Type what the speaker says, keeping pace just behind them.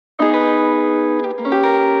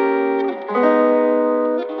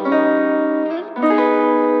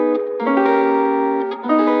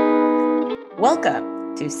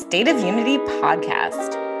Welcome to State of Unity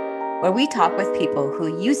Podcast, where we talk with people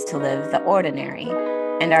who used to live the ordinary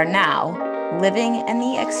and are now living in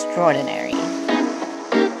the extraordinary.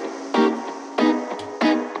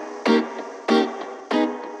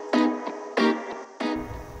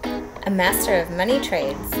 A master of many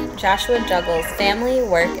trades, Joshua juggles family,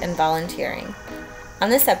 work, and volunteering. On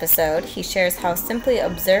this episode, he shares how simply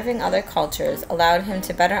observing other cultures allowed him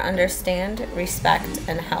to better understand, respect,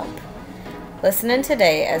 and help. Listen in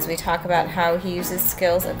today as we talk about how he uses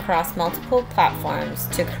skills across multiple platforms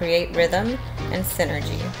to create rhythm and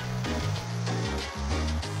synergy.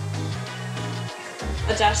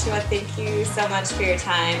 Well, Joshua, thank you so much for your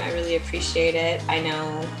time. I really appreciate it. I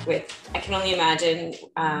know I can only imagine,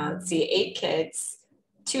 8 kids,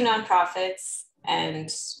 2 nonprofits, and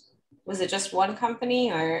was it just one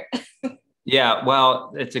company or? Yeah,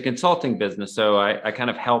 well, it's a consulting business. So I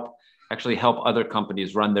kind of help other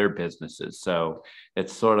companies run their businesses. So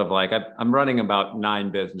it's sort of like I'm running about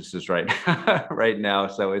 9 businesses right now.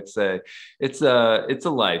 So it's a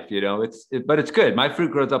life, but it's good. My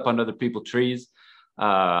fruit grows up on other people's trees.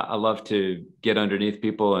 I love to get underneath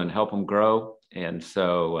people and help them grow. And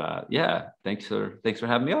so, thanks for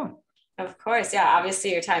having me on. Of course. Yeah.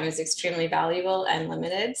 Obviously your time is extremely valuable and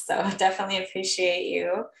limited. So definitely appreciate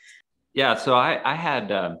you. Yeah, so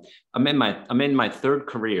I'm in my third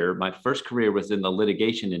career. My first career was in the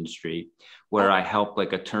litigation industry, where I helped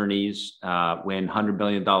attorneys win $100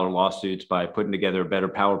 million lawsuits by putting together a better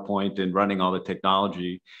PowerPoint and running all the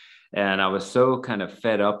technology. And I was so kind of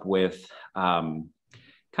fed up with kind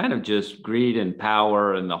of just greed and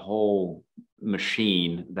power and the whole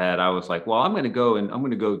machine that I was like, well, I'm going to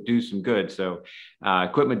go do some good. So I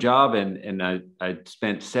quit my job and I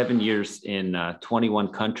spent 7 years in 21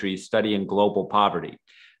 countries studying global poverty.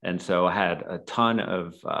 And so I had a ton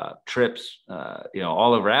of trips,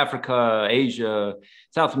 all over Africa, Asia,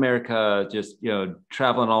 South America, just,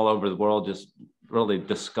 traveling all over the world, just really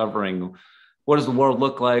discovering what does the world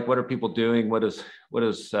look like? What are people doing? What does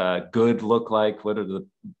good look like? What are the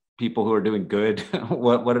people who are doing good,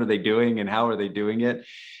 what are they doing and how are they doing it?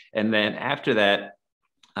 And then after that,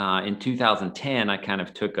 in 2010, I kind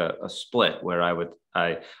of took a split where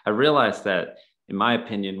I realized that, in my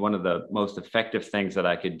opinion, one of the most effective things that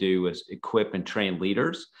I could do was equip and train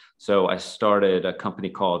leaders. So I started a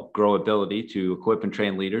company called Growability to equip and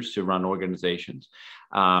train leaders to run organizations.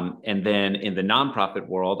 And then in the nonprofit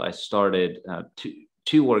world, I started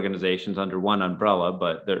two organizations under one umbrella,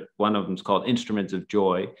 but one of them is called Instruments of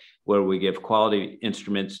Joy, where we give quality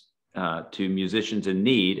instruments to musicians in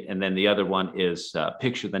need. And then the other one is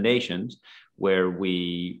Picture the Nations, where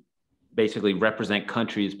we basically represent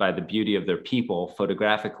countries by the beauty of their people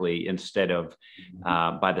photographically instead of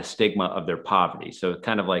by the stigma of their poverty. So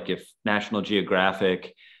kind of like if National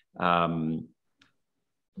Geographic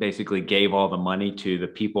basically gave all the money to the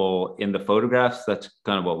people in the photographs, that's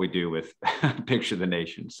kind of what we do with Picture the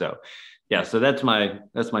Nation. So yeah, so that's my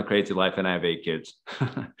crazy life, and I have 8 kids.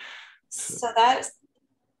 So that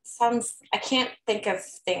sounds, I can't think of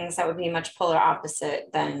things that would be much polar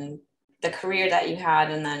opposite than the career that you had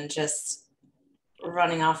and then just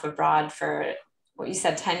running off abroad for what you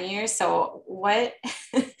said, 10 years. So what,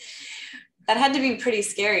 that had to be pretty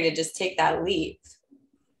scary to just take that leap.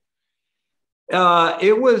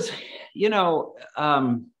 It was, in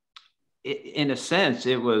a sense,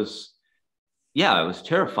 it was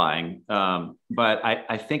terrifying. But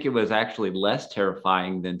I think it was actually less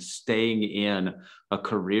terrifying than staying in a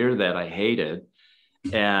career that I hated,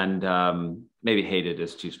 and maybe hated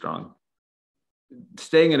is too strong.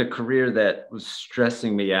 Staying in a career that was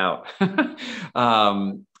stressing me out. And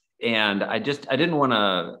I didn't want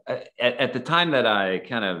to, at the time that I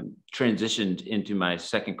kind of transitioned into my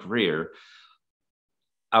second career,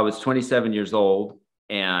 I was 27 years old,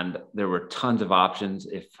 and there were tons of options.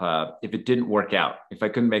 If it didn't work out, if I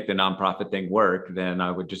couldn't make the nonprofit thing work, then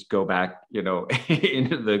I would just go back, into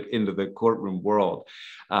the courtroom world.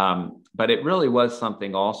 But it really was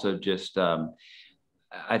something also just,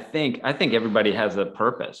 I think everybody has a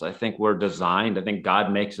purpose. I think we're designed. I think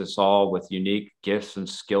God makes us all with unique gifts and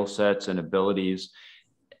skill sets and abilities.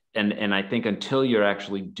 And I think until you're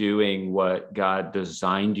actually doing what God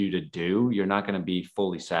designed you to do, you're not going to be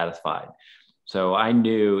fully satisfied. So I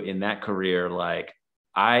knew in that career, like,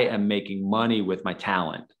 I am making money with my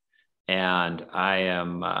talent, and I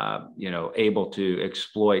am, able to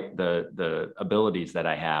exploit the abilities that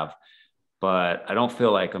I have. But I don't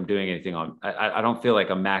feel like I'm doing anything I don't feel like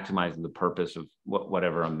I'm maximizing the purpose of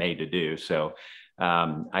whatever I'm made to do. So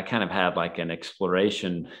I kind of had like an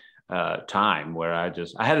exploration time where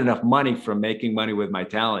I had enough money from making money with my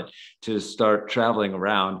talent to start traveling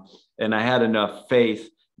around And I had enough faith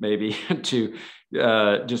maybe to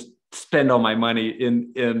just spend all my money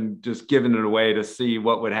in just giving it away to see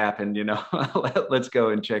what would happen, let's go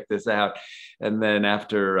and check this out. And then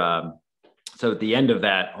after, so at the end of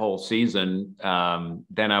that whole season,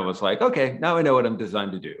 then I was like, okay, now I know what I'm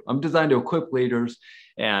designed to do. I'm designed to equip leaders,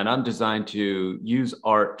 and I'm designed to use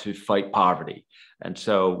art to fight poverty. And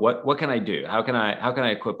so what can I do? How can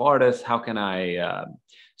I equip artists? How can I,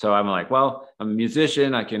 so I'm like, well, I'm a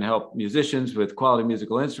musician. I can help musicians with quality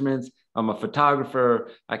musical instruments. I'm a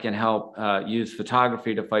photographer. I can help use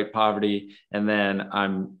photography to fight poverty. And then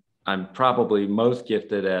I'm probably most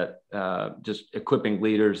gifted at just equipping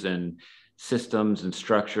leaders in systems and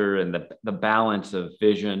structure and the balance of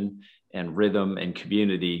vision and rhythm and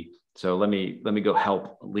community. So let me go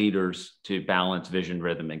help leaders to balance vision,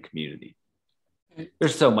 rhythm, and community.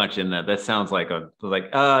 There's so much in that. That sounds like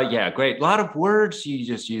yeah, great. A lot of words. You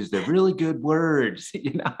just used the really good words.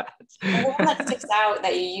 The one that sticks out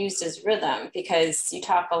that you used is rhythm, because you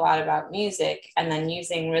talk a lot about music, and then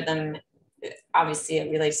using rhythm, obviously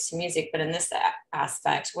it relates to music, but in this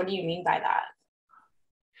aspect, what do you mean by that?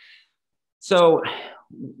 So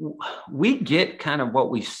we get kind of what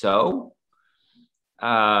we sow.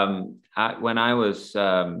 When I was,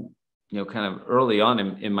 kind of early on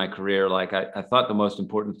in my career, like I thought the most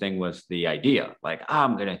important thing was the idea. Like,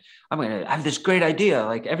 I'm gonna have this great idea.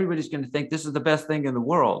 Like everybody's gonna think this is the best thing in the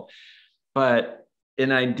world. But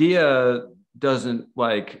an idea doesn't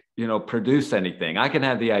produce anything. I can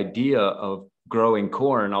have the idea of growing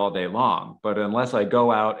corn all day long, but unless I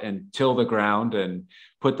go out and till the ground and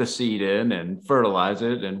put the seed in and fertilize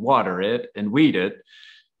it and water it and weed it,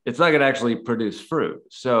 it's not going to actually produce fruit.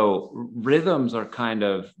 So rhythms are kind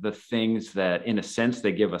of the things that, in a sense,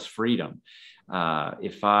 they give us freedom.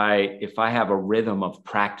 If I have a rhythm of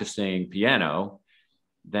practicing piano,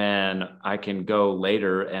 then I can go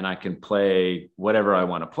later and I can play whatever I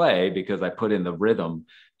want to play because I put in the rhythm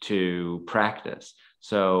to practice.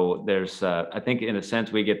 So there's, I think in a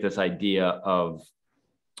sense, we get this idea of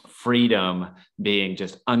freedom being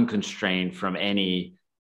just unconstrained from any,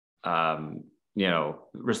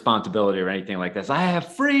 responsibility or anything like this. I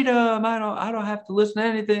have freedom. I don't have to listen to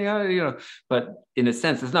anything, but in a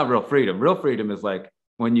sense, it's not real freedom. Real freedom is like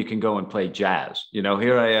when you can go and play jazz.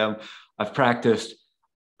 Here I am, I've practiced,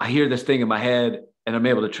 I hear this thing in my head and I'm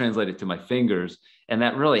able to translate it to my fingers. And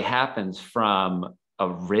that really happens from a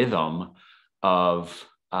rhythm of,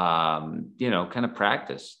 kind of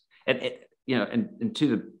practice. And to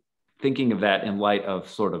the thinking of that in light of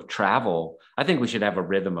sort of travel, I think we should have a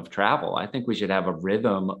rhythm of travel. I think we should have a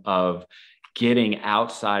rhythm of getting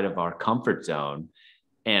outside of our comfort zone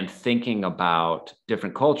and thinking about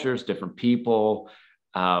different cultures, different people,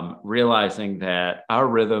 realizing that our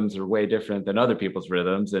rhythms are way different than other people's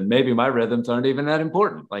rhythms. And maybe my rhythms aren't even that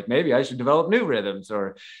important. Like maybe I should develop new rhythms,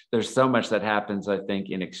 or there's so much that happens, I think,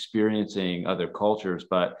 in experiencing other cultures.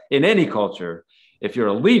 But in any culture, if you're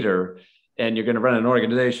a leader and you're going to run an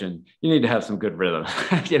organization, you need to have some good rhythm.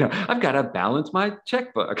 I've got to balance my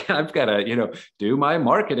checkbook. I've got to, do my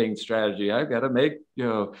marketing strategy. I've got to make,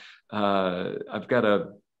 I've got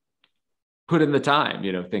to put in the time,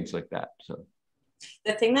 things like that. So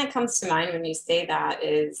the thing that comes to mind when you say that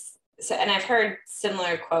is, so, and I've heard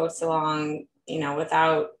similar quotes along,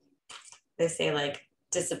 without, they say like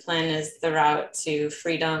discipline is the route to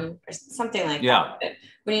freedom or something like that. But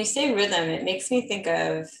when you say rhythm, it makes me think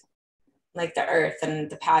of like the earth and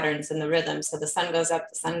the patterns and the rhythm. So the sun goes up,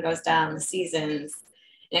 the sun goes down, the seasons.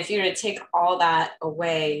 And if you were to take all that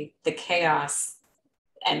away, the chaos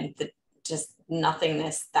and the just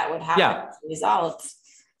nothingness that would happen as a result.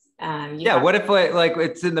 What if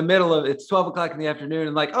it's in the middle of, it's 12 o'clock in the afternoon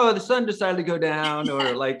and the sun decided to go down, or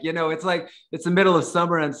it's the middle of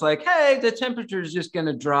summer and it's like, hey, the temperature is just going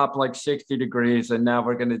to drop like 60 degrees. And now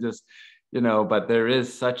we're going to just, but there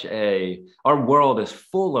is our world is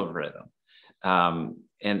full of rhythm.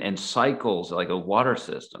 And cycles, like a water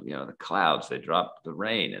system, the clouds, they drop the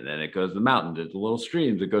rain and then it goes to the mountains, there's the little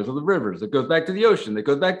streams, it goes to the rivers, it goes back to the ocean, it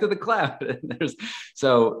goes back to the cloud. And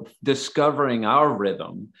so discovering our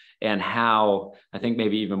rhythm and how, I think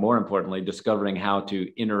maybe even more importantly, discovering how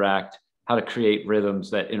to create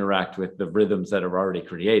rhythms that interact with the rhythms that are already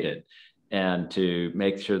created, and to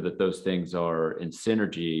make sure that those things are in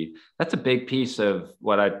synergy. That's a big piece of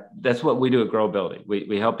that's what we do at Growability.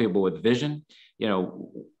 We help people with vision.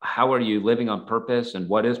 How are you living on purpose, and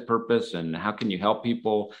what is purpose, and how can you help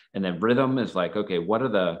people? And then rhythm is like, okay, what are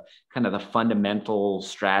the kind of the fundamental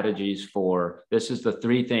strategies for, this is the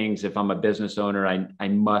 3 things, if I'm a business owner, I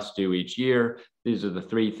must do each year. These are the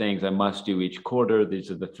 3 things I must do each quarter. These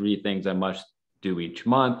are the 3 things I must do each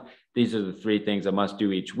month. these are the 3 things I must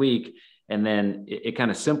do each week. And then it kind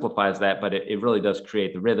of simplifies that, but it really does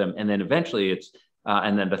create the rhythm. And then eventually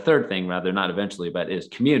and then the third thing, rather, not eventually, but is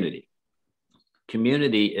community.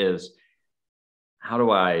 Community is, how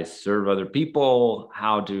do I serve other people?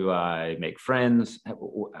 How do I make friends?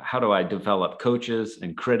 How do I develop coaches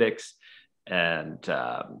and critics and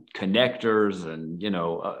connectors and,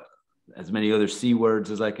 as many other C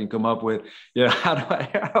words as I can come up with? How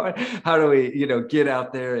do we, get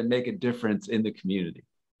out there and make a difference in the community?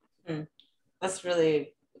 That's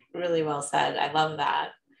really, really well said. I love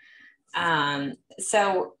that.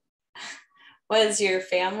 So was your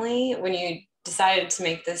family, when you decided to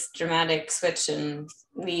make this dramatic switch and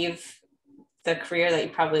leave the career that you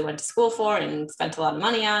probably went to school for and spent a lot of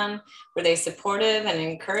money on, were they supportive and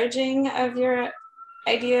encouraging of your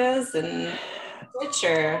ideas and switch,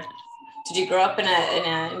 or did you grow up in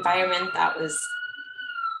an environment that was,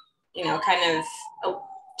 kind of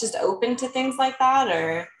just open to things like that,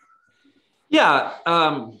 or? Yeah.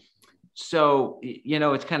 So,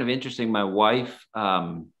 it's kind of interesting. My wife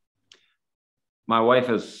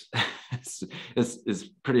is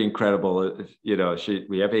pretty incredible.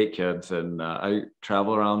 We have 8 kids, and I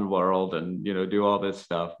travel around the world and, do all this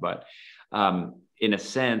stuff. But in a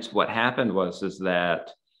sense, what happened is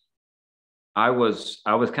that I was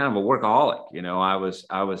kind of a workaholic.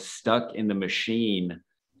 I was stuck in the machine.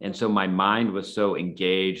 And so my mind was so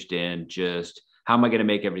engaged in just, how am I going to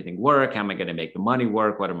make everything work? How am I going to make the money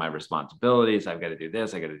work? What are my responsibilities? I've got to do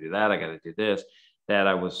this. I got to do that. I got to do this. That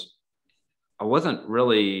I wasn't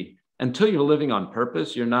really, until you're living on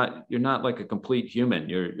purpose, you're not like a complete human.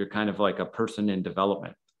 You're kind of like a person in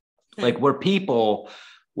development. Like we're people,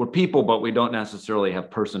 but we don't necessarily have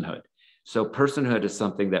personhood. So personhood is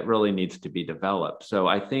something that really needs to be developed. So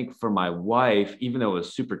I think for my wife, even though it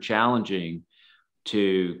was super challenging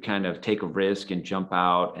to kind of take a risk and jump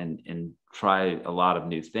out and try a lot of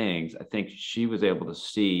new things, I think she was able to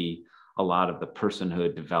see a lot of the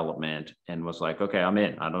personhood development and was like, okay, I'm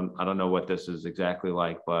in. I don't know what this is exactly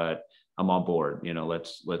like, but I'm on board.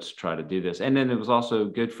 Let's try to do this. And then it was also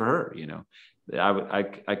good for her.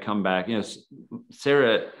 I come back,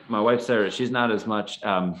 Sarah, my wife, Sarah, she's not as much,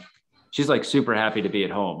 she's like super happy to be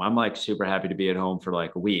at home. I'm like super happy to be at home for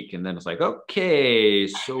like a week. And then it's like, okay,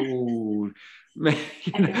 so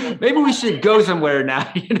maybe we should go somewhere now,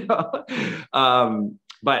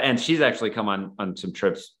 and she's actually come on some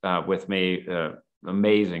trips with me,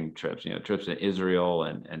 amazing trips, trips to Israel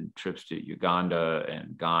and trips to Uganda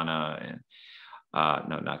and Ghana and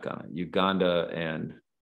no, not Ghana, Uganda and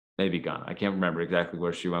maybe Ghana. I can't remember exactly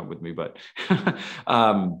where she went with me, but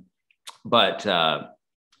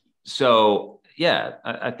so yeah,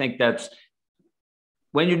 I think that's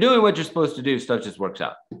when you're doing what you're supposed to do, stuff just works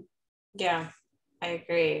out. Yeah, I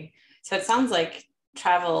agree. So it sounds like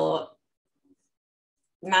travel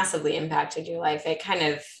massively impacted your life. It kind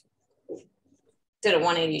of did a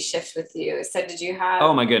 180 shift with you. So did you have?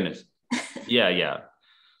 Oh my goodness. Yeah.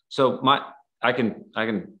 So I can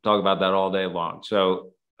talk about that all day long.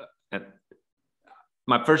 So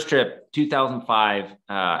my first trip, 2005,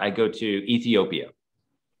 I go to Ethiopia.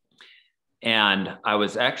 And I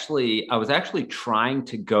was actually trying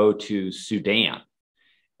to go to Sudan.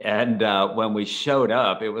 And when we showed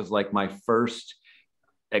up, it was like my first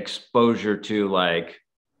exposure to like,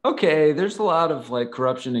 okay, there's a lot of like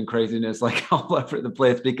corruption and craziness like all over the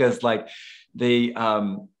place, because like we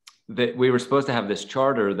were supposed to have this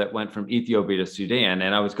charter that went from Ethiopia to Sudan.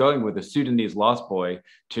 And I was going with a Sudanese lost boy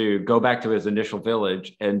to go back to his initial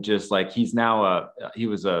village. And just like, he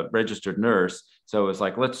was a registered nurse. So it was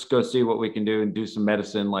like, let's go see what we can do and do some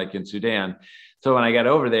medicine like in Sudan. So when I got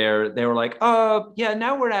over there, they were like, yeah,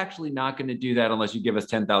 now we're actually not going to do that unless you give us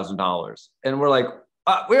 $10,000. And we're like,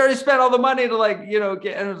 we already spent all the money to like,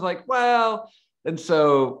 get, and it was like, well, and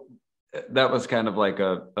so that was kind of like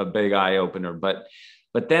a big eye opener. But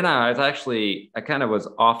then I kind of was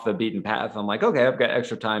off the beaten path. I'm like, okay, I've got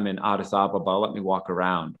extra time in Addis Ababa. Let me walk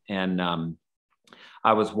around. And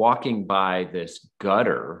I was walking by this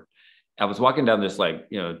gutter. I was walking down this like,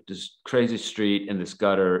 this crazy street in this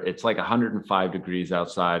gutter. It's like 105 degrees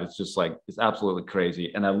outside. It's just like, it's absolutely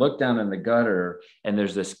crazy. And I look down in the gutter and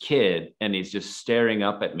there's this kid and he's just staring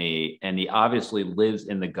up at me. And he obviously lives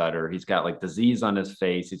in the gutter. He's got like disease on his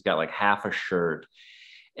face. He's got like half a shirt.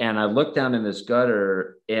 And I looked down in this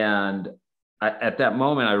gutter and at that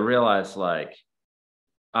moment, I realized like,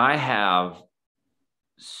 I have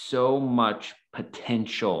so much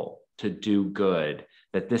potential to do good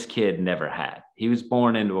that this kid never had. He was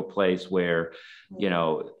born into a place where,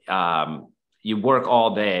 you work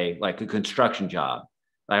all day, like a construction job,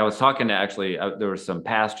 I was talking to there were some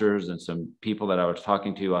pastors and some people that I was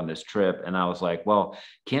talking to on this trip. And I was like, well,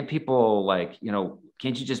 can't people like,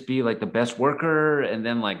 can't you just be like the best worker and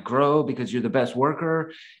then like grow because you're the best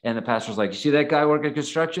worker? And the pastor's like, you see that guy working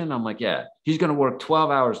construction? I'm like, yeah, he's going to work 12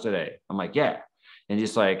 hours today. I'm like, yeah. And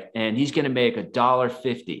he's like, and he's going to make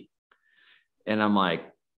 $1.50. And I'm like,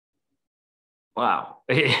 wow.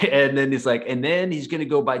 And then he's like, and then he's going to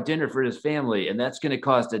go buy dinner for his family. And that's going to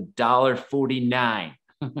cost $1.49.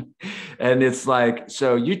 And it's like,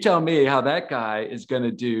 so you tell me how that guy is going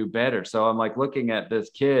to do better. So I'm like looking at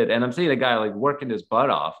this kid and I'm seeing a guy like working his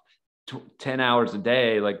butt off 10 hours a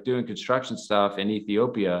day, like doing construction stuff in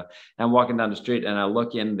Ethiopia. And I'm walking down the street and I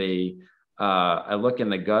look in the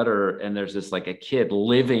gutter and there's this like a kid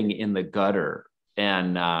living in the gutter.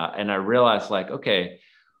 And I realized like, okay,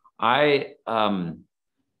 I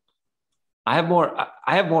have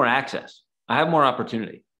more access. I have more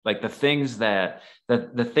opportunity. Like the things that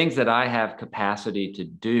I have capacity to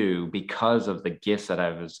do because of the gifts that I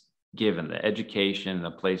was given, the education, the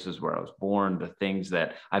places where I was born, the things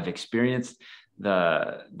that I've experienced,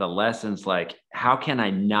 the lessons, like how can I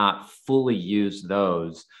not fully use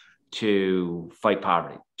those to fight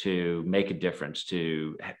poverty, to make a difference,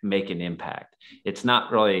 to make an impact? It's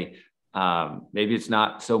not really, maybe it's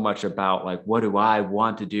not so much about like, what do I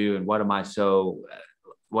want to do and what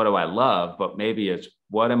do I love, but maybe it's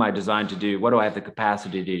what am I designed to do? What do I have the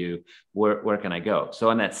capacity to do? Where can I go? So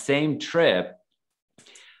on that same trip,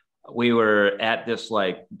 we were at this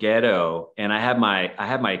like ghetto and I had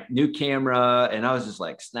my new camera and I was just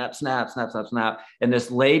like, snap, snap, snap, snap, snap. And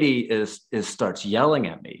this lady starts yelling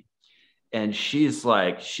at me. And she's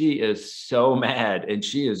like, she is so mad and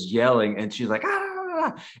she is yelling and she's like,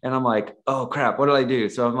 ah. And I'm like, oh crap, what did I do?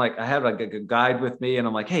 So I'm like, I have like a guide with me and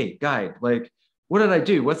I'm like, hey guide, like, what did I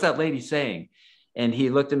do? What's that lady saying? And he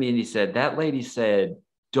looked at me and he said, that lady said,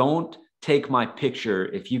 don't take my picture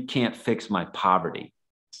if you can't fix my poverty.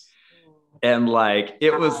 And like,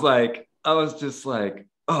 it was like, I was just like,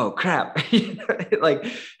 oh crap. Like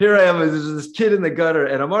here I am as this kid in the gutter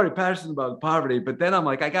and I'm already passionate about poverty. But then I'm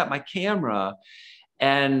like, I got my camera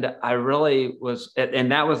and I really was,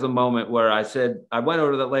 and that was the moment where I said, I went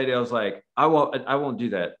over to that lady. I was like, I won't do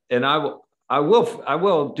that. And I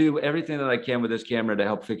will do everything that I can with this camera to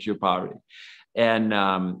help fix your poverty. And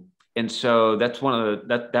so that's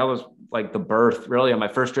that was like the birth really on my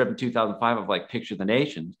first trip in 2005 of like Picture the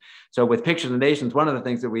Nations. So with Picture the Nations, one of the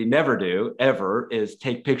things that we never do ever is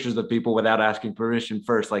take pictures of people without asking permission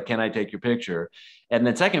first. Like, can I take your picture? And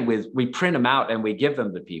then second, we print them out and we give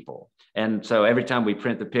them to people. And so every time we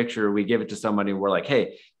print the picture, we give it to somebody and we're like,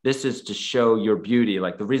 hey, this is to show your beauty.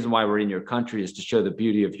 Like the reason why we're in your country is to show the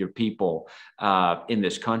beauty of your people in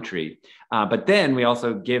this country. But then we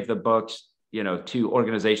also give the books, to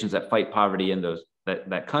organizations that fight poverty in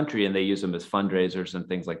that country, and they use them as fundraisers and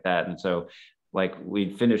things like that. And so like we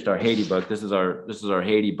finished our Haiti book. This is our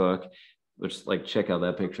Haiti book, which like, check out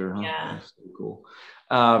that picture. Huh? Yeah. That's so cool.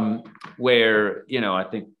 Where, I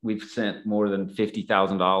think we've sent more than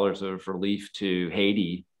 $50,000 of relief to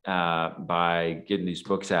Haiti by getting these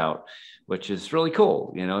books out, which is really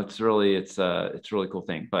cool. It's a really cool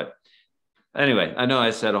thing. But anyway, I know I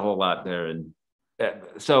said a whole lot there. And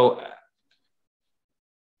so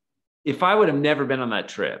if I would have never been on that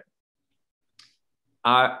trip,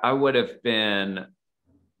 I would have been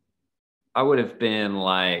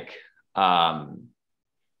like, I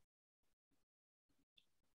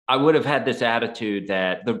would have had this attitude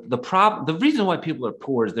that the reason why people are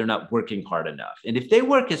poor is they're not working hard enough. And if they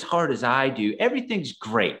work as hard as I do, everything's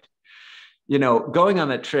great. Going on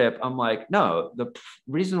that trip, I'm like, no, the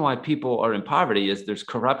reason why people are in poverty is there's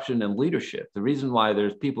corruption in leadership. The reason why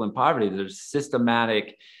there's people in poverty, there's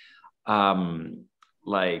systematic,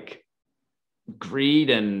 like greed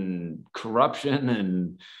and corruption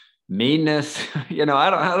and meanness.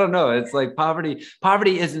 I don't know. It's like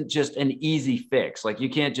poverty isn't just an easy fix. Like you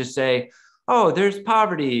can't just say, oh, there's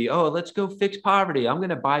poverty. Oh, let's go fix poverty. I'm going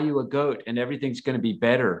to buy you a goat and everything's going to be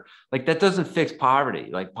better. Like that doesn't fix poverty.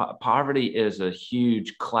 Like poverty is a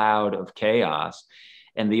huge cloud of chaos.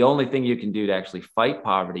 And the only thing you can do to actually fight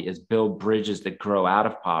poverty is build bridges that grow out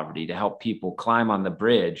of poverty to help people climb on the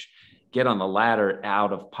bridge, get on the ladder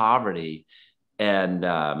out of poverty.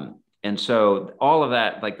 And so all of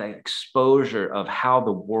that, like the exposure of how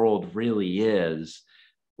the world really is,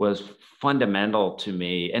 was fundamental to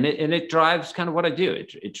me. And it drives kind of what I do.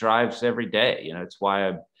 It drives every day. It's why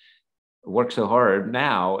I work so hard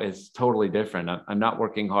now. Is totally different. I'm not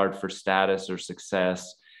working hard for status or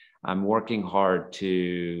success. I'm working hard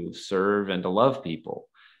to serve and to love people.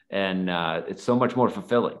 And it's so much more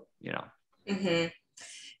fulfilling, Mm-hmm.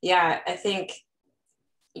 Yeah, I think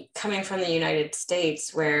coming from the United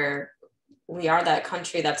States, where we are that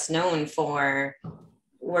country that's known for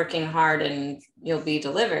working hard and you'll be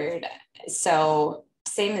delivered. So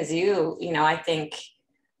same as you, I think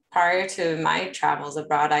prior to my travels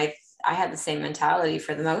abroad, I had the same mentality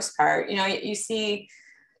for the most part. You see,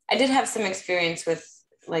 I did have some experience with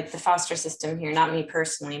like the foster system here, not me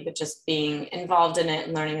personally, but just being involved in it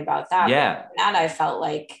and learning about that. Yeah. But that I felt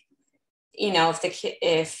like,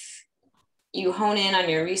 if you hone in on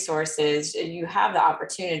your resources, you have the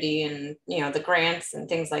opportunity and, the grants and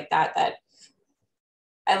things like that, that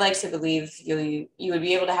I like to believe you would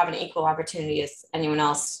be able to have an equal opportunity as anyone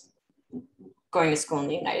else going to school in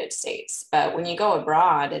the United States. But when you go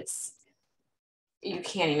abroad, you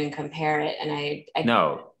can't even compare it. And I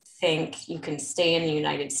No. think you can stay in the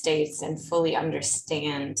United States and fully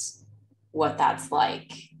understand what that's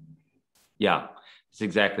like. Yeah, that's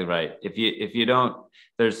exactly right. If you don't,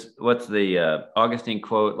 what's the Augustine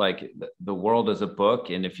quote, like the world is a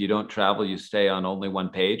book, and if you don't travel, you stay on only one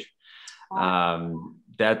page. Wow.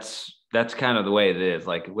 That's kind of the way it is.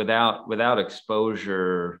 Like without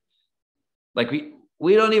exposure, like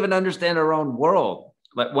we don't even understand our own world.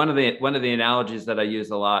 Like one of the analogies that I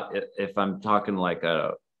use a lot, if I'm talking like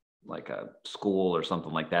a school or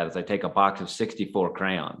something like that, is I take a box of 64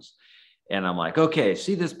 crayons and I'm like, okay,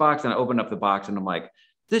 see this box, and I open up the box and I'm like,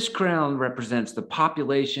 this crayon represents the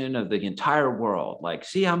population of the entire world. Like,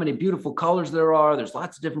 see how many beautiful colors there are. There's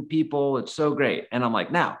lots of different people. It's so great. And I'm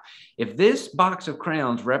like, now, if this box of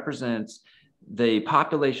crayons represents the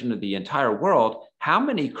population of the entire world, how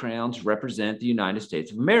many crayons represent the United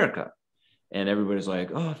States of America? And everybody's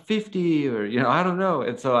like, oh, 50, or, I don't know.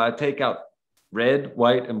 And so I take out red,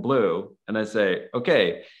 white, and blue. And I say,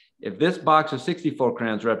 okay, if this box of 64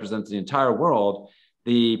 crayons represents the entire world,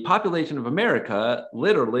 the population of America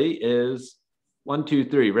literally is 1, 2,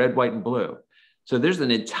 3, red, white, and blue. So there's an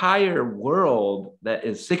entire world that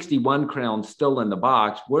is 61 crayons still in the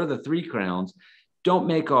box. We're the 3 crayons. Don't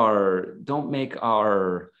make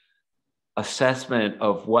our assessment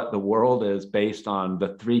of what the world is based on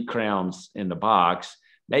the 3 crayons in the box.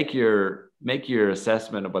 Make your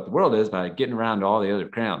assessment of what the world is by getting around to all the other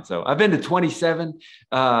crayons. So I've been to 27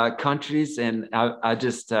 countries, and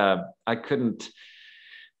I couldn't.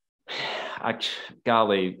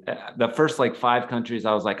 Golly, the first like 5 countries,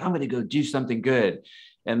 I was like, I'm going to go do something good.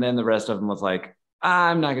 And then the rest of them was like,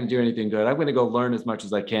 I'm not going to do anything good. I'm going to go learn as much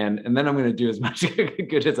as I can. And then I'm going to do as much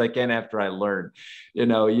good as I can after I learn.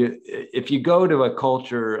 If you go to a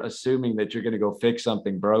culture assuming that you're going to go fix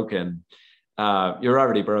something broken, you're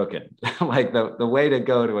already broken. Like the way to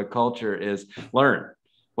go to a culture is learn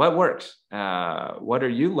what works. What are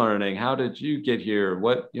you learning? How did you get here?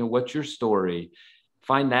 What's your story?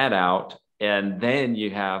 Find that out. And then you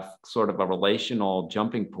have sort of a relational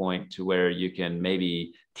jumping point to where you can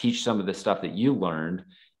maybe teach some of the stuff that you learned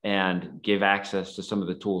and give access to some of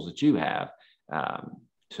the tools that you have.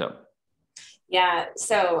 Yeah.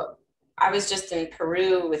 So I was just in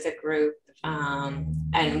Peru with a group,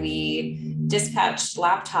 and we dispatched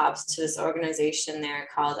laptops to this organization there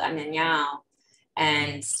called MacLeod.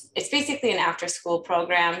 And it's basically an after-school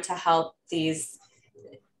program to help these,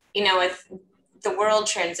 with the world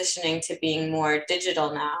transitioning to being more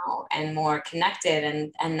digital now and more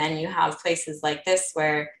connected. And then you have places like this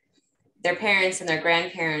where their parents and their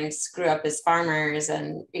grandparents grew up as farmers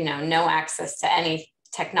and, no access to any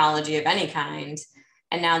technology of any kind.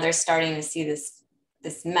 And now they're starting to see this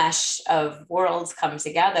mesh of worlds come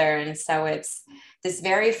together. And so it's this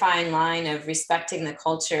very fine line of respecting the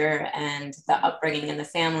culture and the upbringing and the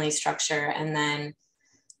family structure, and then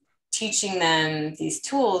teaching them these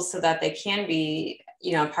tools so that they can be,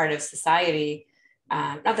 part of society.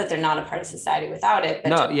 Not that they're not a part of society without it,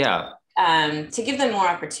 but to give them more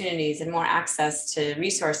opportunities and more access to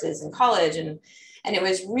resources in college. And it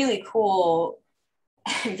was really cool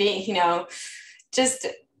being, just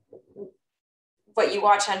what you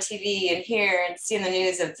watch on TV and hear and see in the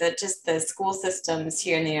news of the school systems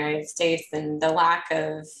here in the United States and the lack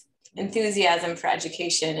of enthusiasm for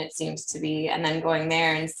education, it seems to be, and then going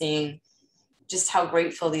there and seeing just how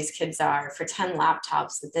grateful these kids are for 10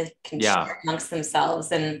 laptops that they can share amongst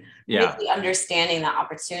themselves, and really understanding the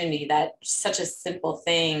opportunity that such a simple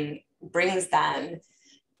thing brings them.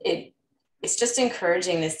 It's just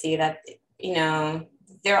encouraging to see that,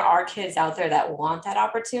 there are kids out there that want that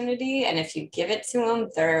opportunity, and if you give it to them,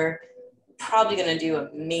 they're probably going to do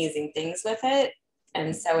amazing things with it.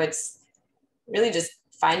 And so it's really just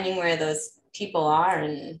finding where those people are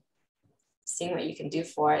and seeing what you can do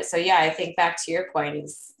for it. So I think back to your point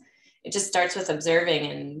is it just starts with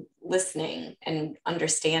observing and listening and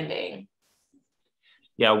understanding.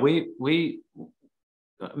 Yeah, we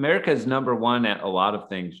America is number one at a lot of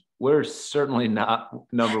things. We're certainly not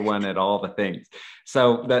number one at all the things.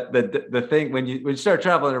 So the thing when you start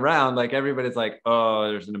traveling around, like everybody's like, oh,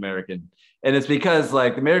 there's an American. And it's because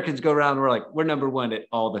like the Americans go around and we're number one at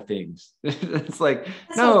all the things. It's like,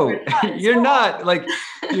 no, you're not. Like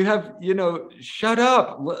you have, shut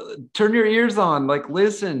up, turn your ears on, like,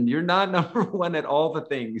 listen, you're not number one at all the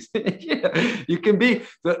things. You can be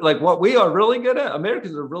like what we are really good at.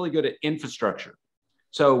 Americans are really good at infrastructure.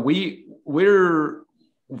 So we're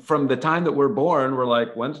from the time that we're born, we're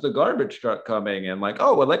like, when's the garbage truck coming? And like,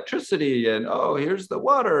 oh, electricity, and oh, here's the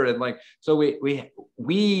water. And like, so we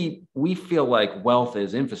feel like wealth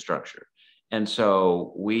is infrastructure. And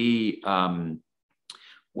so we are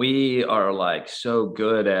like so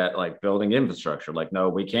good at like building infrastructure. Like, no,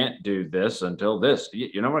 we can't do this until this,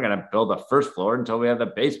 we're going to build the first floor until we have the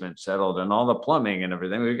basement settled and all the plumbing and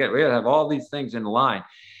everything. We got to have all these things in line.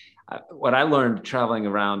 What I learned traveling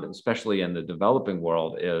around, especially in the developing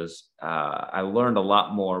world, is I learned a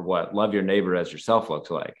lot more what love your neighbor as yourself looks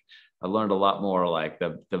like. I learned a lot more like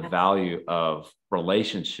the value of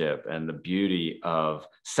relationship and the beauty of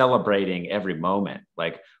celebrating every moment.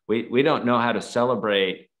 Like we don't know how to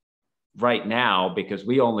celebrate right now because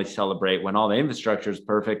we only celebrate when all the infrastructure is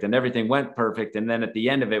perfect and everything went perfect. And then at the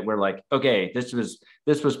end of it, we're like, okay, this was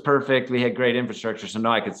perfect. We had great infrastructure. So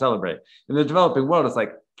now I can celebrate. In the developing world, it's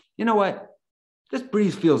like, you know what? This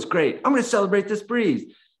breeze feels great. I'm going to celebrate this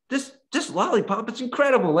breeze. This lollipop, it's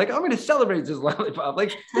incredible. Like, I'm going to celebrate this lollipop.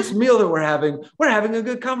 Like this meal that we're having a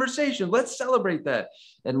good conversation. Let's celebrate that.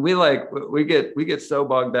 And we get so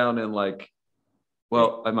bogged down in like,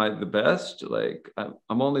 well, am I the best? Like,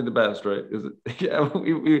 I'm only the best, right? Is it? Yeah,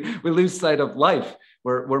 we lose sight of life.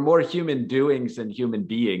 We're more human doings than human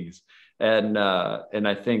beings. And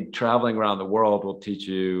I think traveling around the world will teach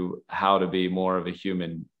you how to be more of a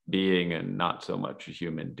human being and not so much a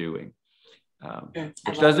human doing.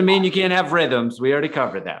 Which doesn't mean you can't have rhythms. We already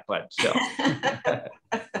covered that, but still.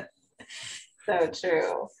 So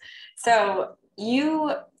true. So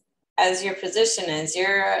you, as your position is,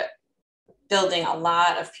 you're building a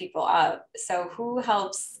lot of people up. So who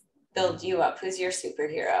helps build you up? Who's your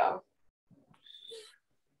superhero?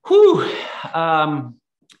 Whew.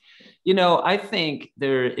 I think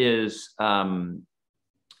there is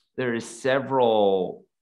several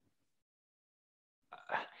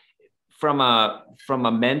from a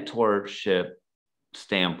mentorship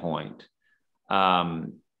standpoint.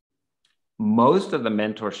 Most of the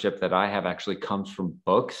mentorship that I have actually comes from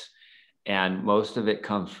books, and most of it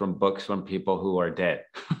comes from books from people who are dead.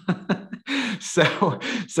 So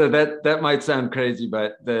that might sound crazy,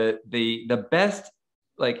 but the best,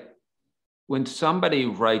 like when somebody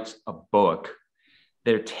writes a book,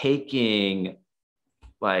 they're taking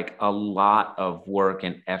like a lot of work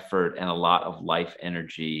and effort and a lot of life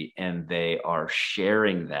energy, and they are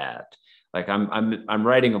sharing that. Like I'm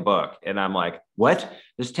writing a book and I'm like, what?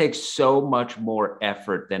 This takes so much more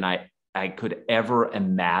effort than I could ever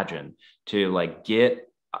imagine to like get,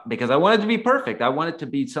 because I want it to be perfect. I want it to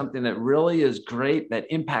be something that really is great, that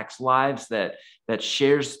impacts lives, that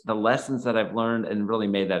shares the lessons that I've learned and really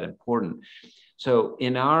made that important. So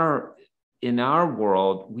in our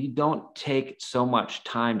world, we don't take so much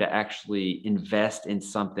time to actually invest in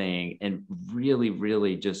something and really,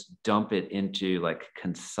 really just dump it into like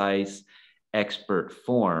concise expert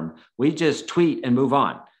form. We just tweet and move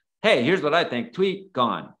on. Hey, here's what I think. Tweet,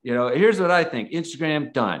 gone. Here's what I think.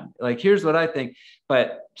 Instagram, done. Like, here's what I think.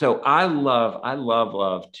 But so I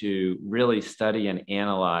love to really study and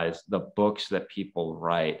analyze the books that people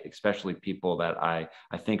write, especially people that I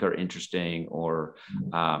think are interesting or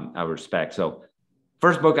I respect. So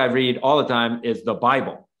first book I read all the time is the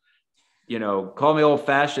Bible. Call me old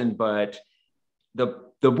fashioned, but the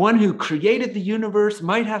one who created the universe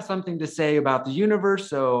might have something to say about the universe.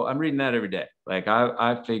 So I'm reading that every day. Like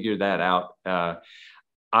I figured that out.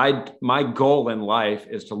 My goal in life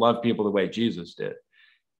is to love people the way Jesus did.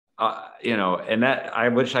 And that I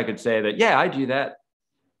wish I could say that, yeah, I do that.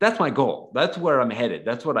 That's my goal. That's where I'm headed.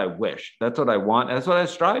 That's what I wish. That's what I want. That's what I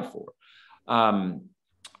strive for.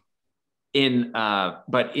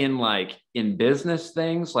 But in business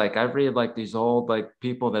things, like I read like these old like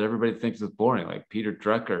people that everybody thinks is boring, like Peter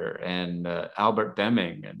Drucker and Albert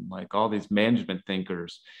Deming and like all these management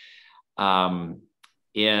thinkers.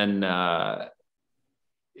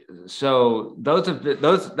 So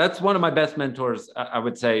that's one of my best mentors, I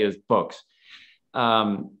would say, is books.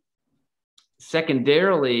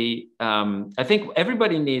 Secondarily, I think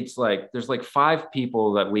everybody needs there's 5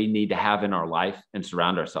 people that we need to have in our life and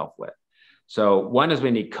surround ourselves with. So one is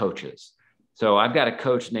we need coaches. So I've got a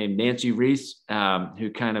coach named Nancy Reese,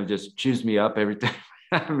 who kind of just chews me up every time.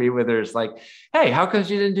 I mean, with her, it's like, hey, how come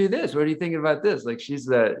she didn't do this? What are you thinking about this? Like, she's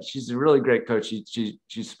a really great coach.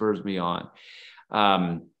 She spurs me on.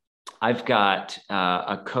 I've got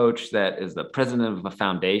a coach that is the president of a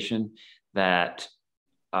foundation that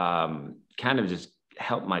kind of just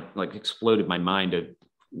helped exploded my mind to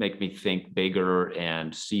make me think bigger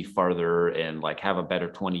and see farther and like have a better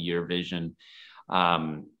 20-year vision.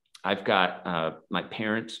 I've got my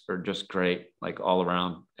parents are just great, like all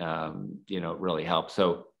around, really help.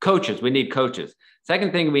 So coaches, we need coaches.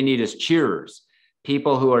 Second thing we need is cheerers,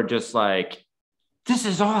 people who are just like, this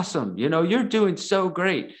is awesome. You're doing so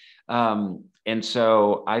great. And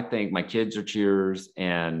so I think my kids are cheerers,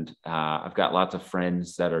 and I've got lots of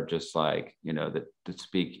friends that are just like, that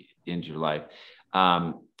speak into your life.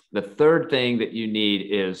 The third thing that you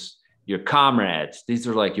need is your comrades. These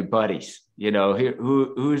are like your buddies,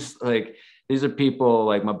 who's like, these are people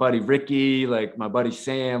like my buddy Ricky, like my buddy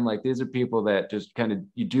Sam, like these are people that just kind of,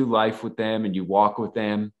 you do life with them and you walk with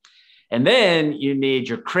them. And then you need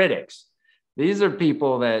your critics. These are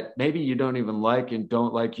people that maybe you don't even like and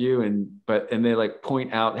don't like you. And they like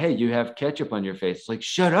point out, hey, you have ketchup on your face. It's like,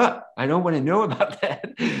 shut up. I don't want to know about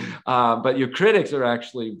that. But your critics are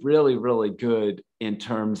actually really, really good in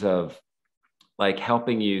terms of like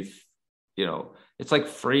helping you, it's like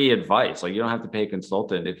free advice. Like you don't have to pay a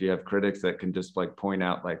consultant if you have critics that can just like point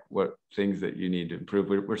out like what things that you need to improve.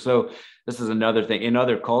 This is another thing. In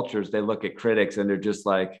other cultures, they look at critics and they're just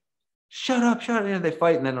like, shut up. And they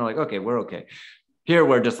fight. And then they're like, okay, we're okay. Here,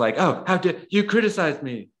 we're just like, oh, how did you criticize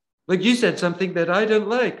me? Like you said something that I don't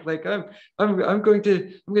like. Like I'm going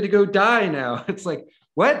to go die now. It's like,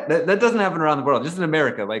 what? That doesn't happen around the world. Just in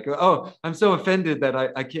America. Like, oh, I'm so offended that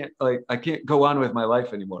I can't go on with my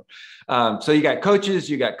life anymore. So you got coaches,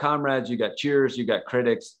 you got comrades, you got cheers, you got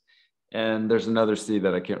critics. And there's another C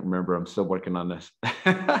that I can't remember. I'm still working on this.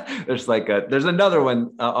 There's another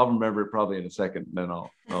one. I'll remember it probably in a second. Then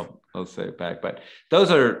I'll say it back. But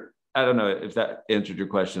those are, I don't know if that answered your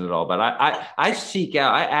question at all, but I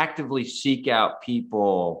actively seek out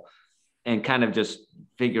people and kind of just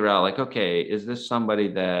figure out like, okay, is this somebody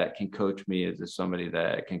that can coach me? Is this somebody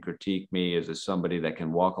that can critique me? Is this somebody that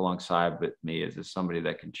can walk alongside with me? Is this somebody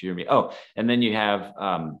that can cheer me? Oh, and then you have,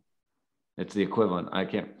 it's the equivalent. I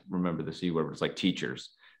can't remember the C word, but it's like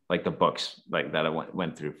teachers, like the books like that I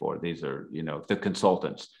went through for. These are, the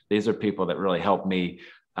consultants. These are people that really help me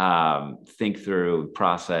think through,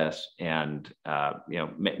 process, and,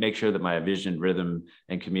 make sure that my vision, rhythm,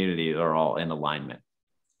 and community are all in alignment.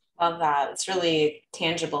 Love that. It's really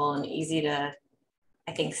tangible and easy to,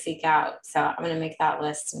 I think, seek out. So I'm going to make that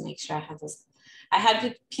list and make sure I have those. I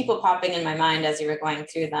had people popping in my mind as you were going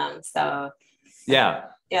through them. So yeah.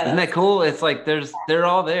 Isn't that cool? It's like they're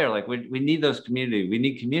all there. Like we need those community. We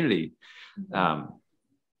need community. Mm-hmm.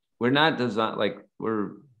 We're not designed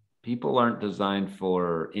people aren't designed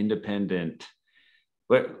for independent.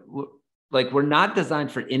 We're not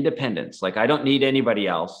designed for independence. Like I don't need anybody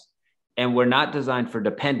else. And we're not designed for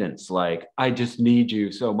dependence. Like I just need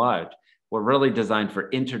you so much. We're really designed for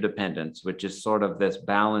interdependence, which is sort of this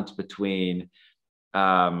balance between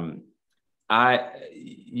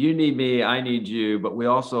you need me, I need you, but we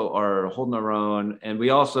also are holding our own, and we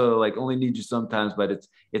also like only need you sometimes, but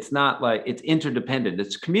it's not like it's interdependent.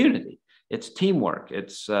 It's community, it's teamwork,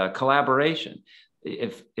 it's collaboration.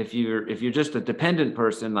 If you're just a dependent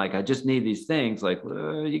person, like I just need these things, like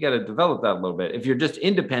you got to develop that a little bit. If you're just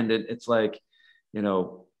independent, it's like,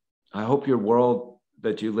 I hope your world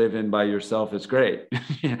that you live in by yourself is great.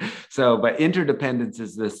 So, but interdependence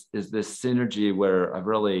is this synergy where I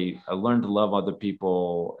learned to love other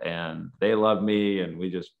people and they love me, and we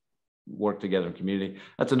just work together in community.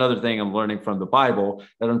 That's another thing I'm learning from the Bible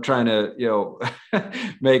that I'm trying to,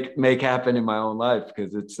 make happen in my own life,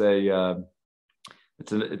 because it's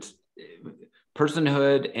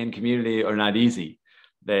personhood and community are not easy.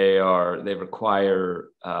 They require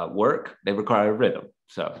work. They require rhythm.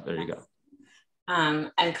 So there you go.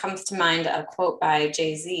 And comes to mind a quote by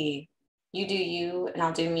Jay-Z: "You do you, and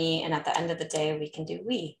I'll do me, and at the end of the day, we can do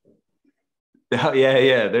we." Oh,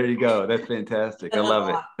 yeah. There you go. That's fantastic. I love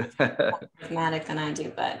it. More pragmatic than I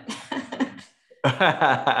do, but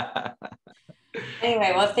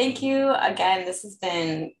anyway. Well, thank you again. This has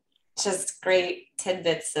been just great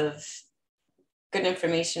tidbits of good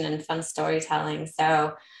information and fun storytelling.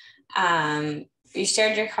 So, you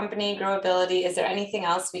shared your company, Growability. Is there anything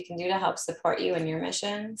else we can do to help support you in your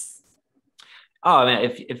missions? Oh, man,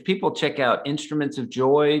 if people check out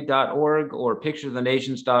instrumentsofjoy.org or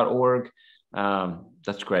pictureofthenations.org,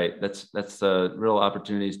 that's great. That's real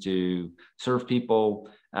opportunities to serve people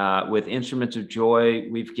With Instruments of Joy,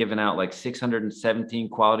 we've given out like 617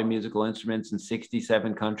 quality musical instruments in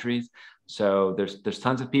 67 countries. So there's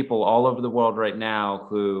tons of people all over the world right now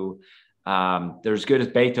who they're as good as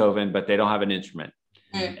Beethoven, but they don't have an instrument.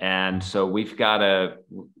 And so we've got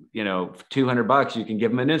 $200, you can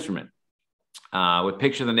give them an instrument. With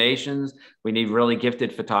Picture the Nations, we need really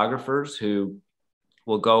gifted photographers who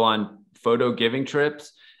will go on photo giving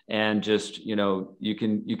trips and just, you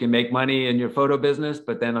can make money in your photo business,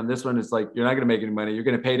 but then on this one, it's like, you're not going to make any money. You're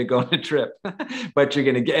going to pay to go on a trip, but you're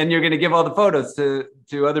going to give all the photos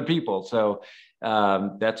to other people. So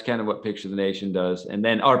that's kind of what Picture the Nation does. And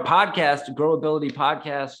then our podcast, Growability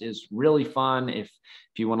Podcast, is really fun if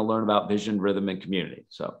you want to learn about vision, rhythm, and community.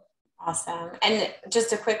 So awesome. And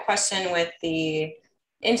just a quick question with the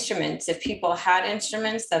instruments. If people had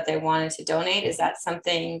instruments that they wanted to donate, is that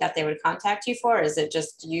something that they would contact you for? Or is it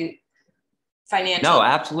just you financially? No,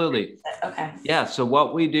 absolutely. Okay. Yeah. So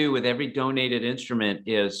what we do with every donated instrument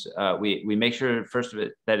is we make sure first of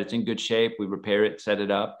it that it's in good shape. We repair it, set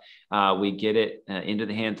it up. We get it into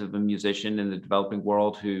the hands of a musician in the developing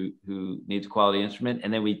world who needs a quality instrument.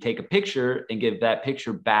 And then we take a picture and give that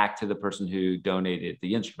picture back to the person who donated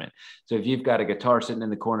the instrument. So if you've got a guitar sitting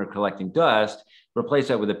in the corner collecting dust, replace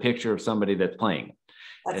that with a picture of somebody that's playing.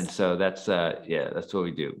 And so that's what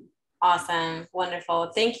we do. Awesome.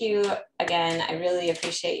 Wonderful. Thank you again. I really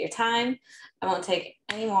appreciate your time. I won't take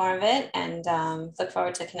any more of it, and look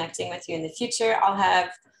forward to connecting with you in the future. I'll have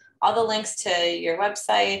all the links to your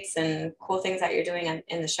websites and cool things that you're doing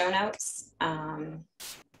in the show notes. And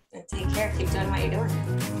take care. Keep doing what you're doing.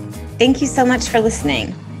 Thank you so much for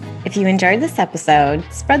listening. If you enjoyed this episode,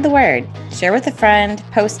 spread the word. Share with a friend,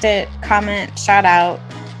 post it, comment, shout out.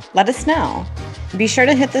 Let us know. Be sure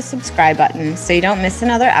to hit the subscribe button so you don't miss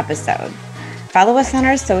another episode. Follow us on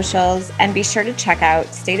our socials and be sure to check out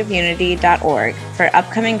stateofunity.org for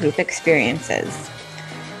upcoming group experiences.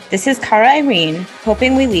 This is Cara Irene,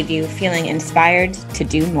 hoping we leave you feeling inspired to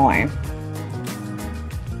do more.